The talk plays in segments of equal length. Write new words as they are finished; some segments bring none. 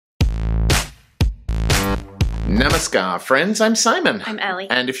Namaskar, friends. I'm Simon. I'm Ellie.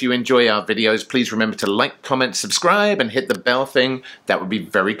 And if you enjoy our videos, please remember to like, comment, subscribe, and hit the bell thing. That would be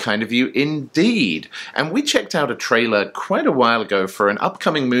very kind of you indeed. And we checked out a trailer quite a while ago for an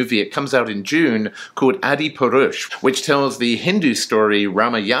upcoming movie. It comes out in June called Adipurush, which tells the Hindu story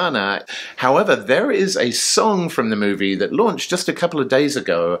Ramayana. However, there is a song from the movie that launched just a couple of days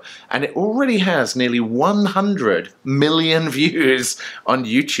ago, and it already has nearly 100 million views on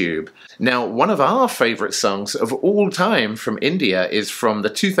YouTube. Now, one of our favorite songs of all time from India is from the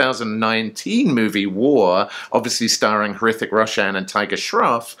 2019 movie War, obviously starring Hrithik Roshan and Tiger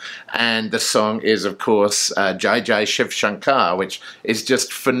Shroff, and the song is, of course, Jai Shri Ram, which is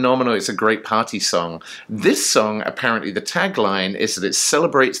just phenomenal. It's a great party song. This song, apparently the tagline is that it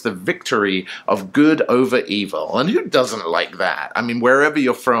celebrates the victory of good over evil, and who doesn't like that? I mean, wherever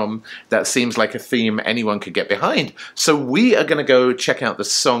you're from, that seems like a theme anyone could get behind. So we are going to go check out the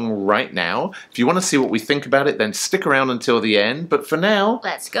song right now. If you want to see what we think about it, then stick around until the end. But for now,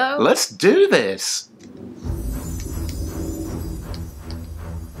 let's go. Let's do this.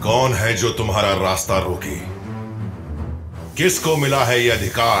 कौन है जो तुम्हारा रास्ता रोके? किसको मिला है ये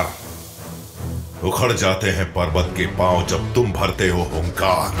अधिकार? उखड़ जाते हैं पर्वत के पांव जब तुम भरते हो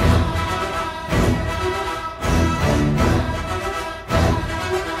हुंकार।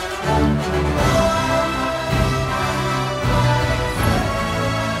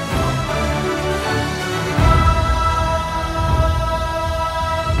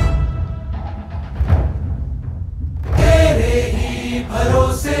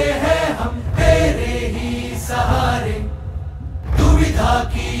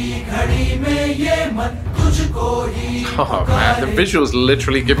 Oh man, the visuals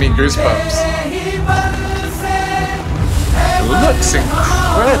literally give me goosebumps. It looks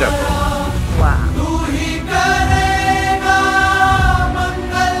incredible. Wow.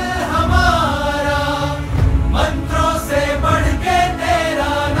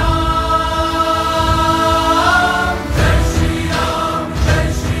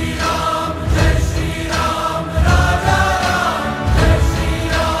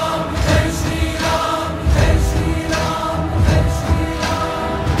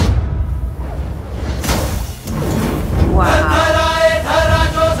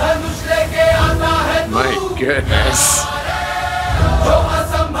 Goodness.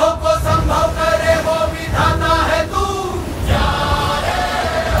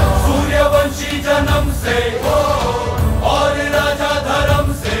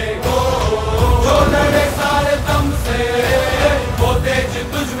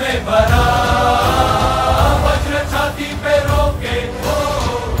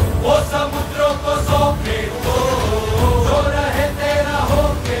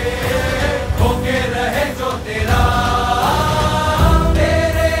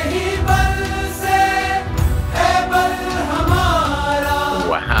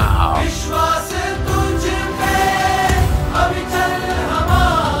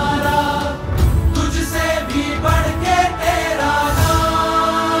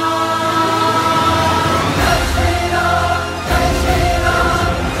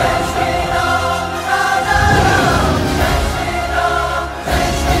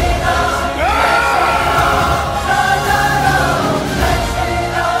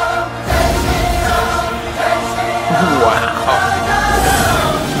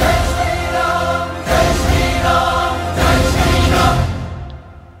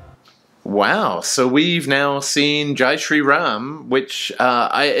 Wow, so we've now seen Jai Shri Ram, which,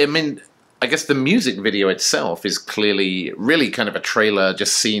 I mean, I guess the music video itself is clearly really kind of a trailer,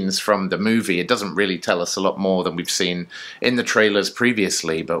 just scenes from the movie. It doesn't really tell us a lot more than we've seen in the trailers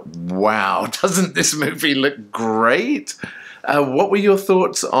previously, but wow, doesn't this movie look great? What were your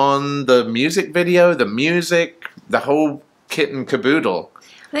thoughts on the music video, the music, the whole kit and caboodle?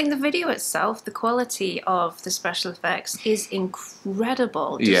 I think the video itself, the quality of the special effects is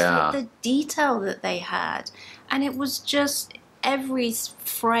incredible. Just the detail that they had. And it was just, every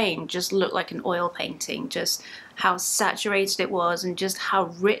frame just looked like an oil painting. Just how saturated it was and just how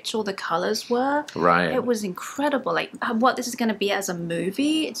rich all the colors were. Right. It was incredible. Like, what this is going to be as a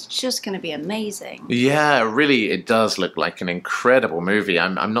movie, it's just going to be amazing. Yeah, really, it does look like an incredible movie.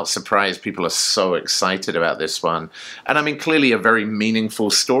 I'm not surprised people are so excited about this one. And I mean, clearly a very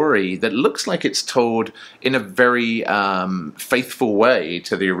meaningful story that looks like it's told in a very faithful way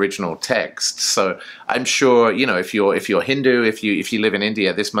to the original text. So I'm sure, you know, if you're Hindu, if you live in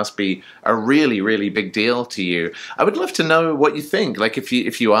India, this must be a really, really big deal to you. I would love to know what you think. Like, if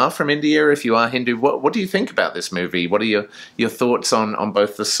you are from India, if you are Hindu, what do you think about this movie? What are your thoughts on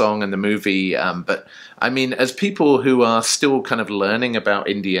both the song and the movie? But I mean, as people who are still kind of learning about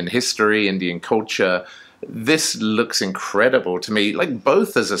Indian history, Indian culture, this looks incredible to me, like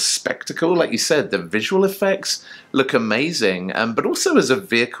both as a spectacle, like you said, the visual effects look amazing, but also as a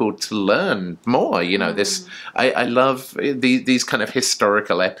vehicle to learn more. You know, this, I love these kind of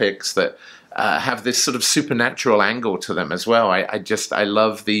historical epics that have this sort of supernatural angle to them as well. I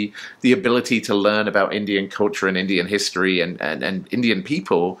love the ability to learn about Indian culture and Indian history and Indian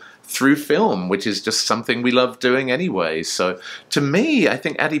people through film, which is just something we love doing anyway. So to me, I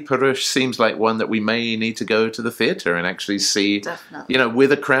think Adipurush seems like one that we may need to go to the theatre and actually see. Definitely. You know,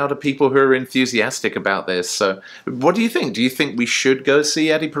 with a crowd of people who are enthusiastic about this. So what do you think? Do you think we should go see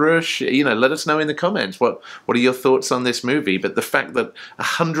Adipurush? You know, let us know in the comments. What are your thoughts on this movie? But the fact that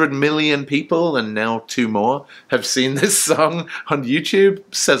 100 million people, and now 2 more, have seen this song on YouTube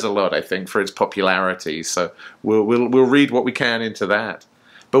says a lot, I think, for its popularity. So we'll read what we can into that.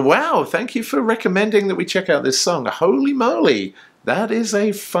 But wow, thank you for recommending that we check out this song. Holy moly, that is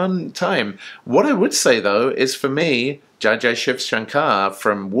a fun time. What I would say, though, is for me, Jai Jai Shiv Shankar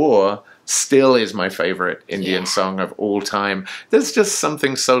from War still is my favorite Indian song of all time. There's just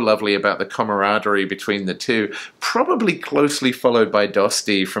something so lovely about the camaraderie between the two, probably closely followed by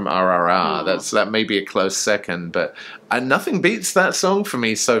Dosti from RRR. That may be a close second, but nothing beats that song for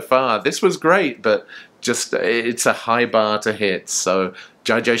me so far. This was great, but just it's a high bar to hit. So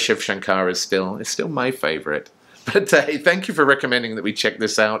Jai Jai Shiv Shankar is still my favorite. But hey, thank you for recommending that we check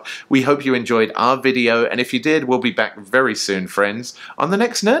this out. We hope you enjoyed our video, and if you did, we'll be back very soon, friends, on the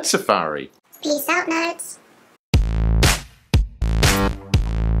next Nerd Safari. Peace out, nerds.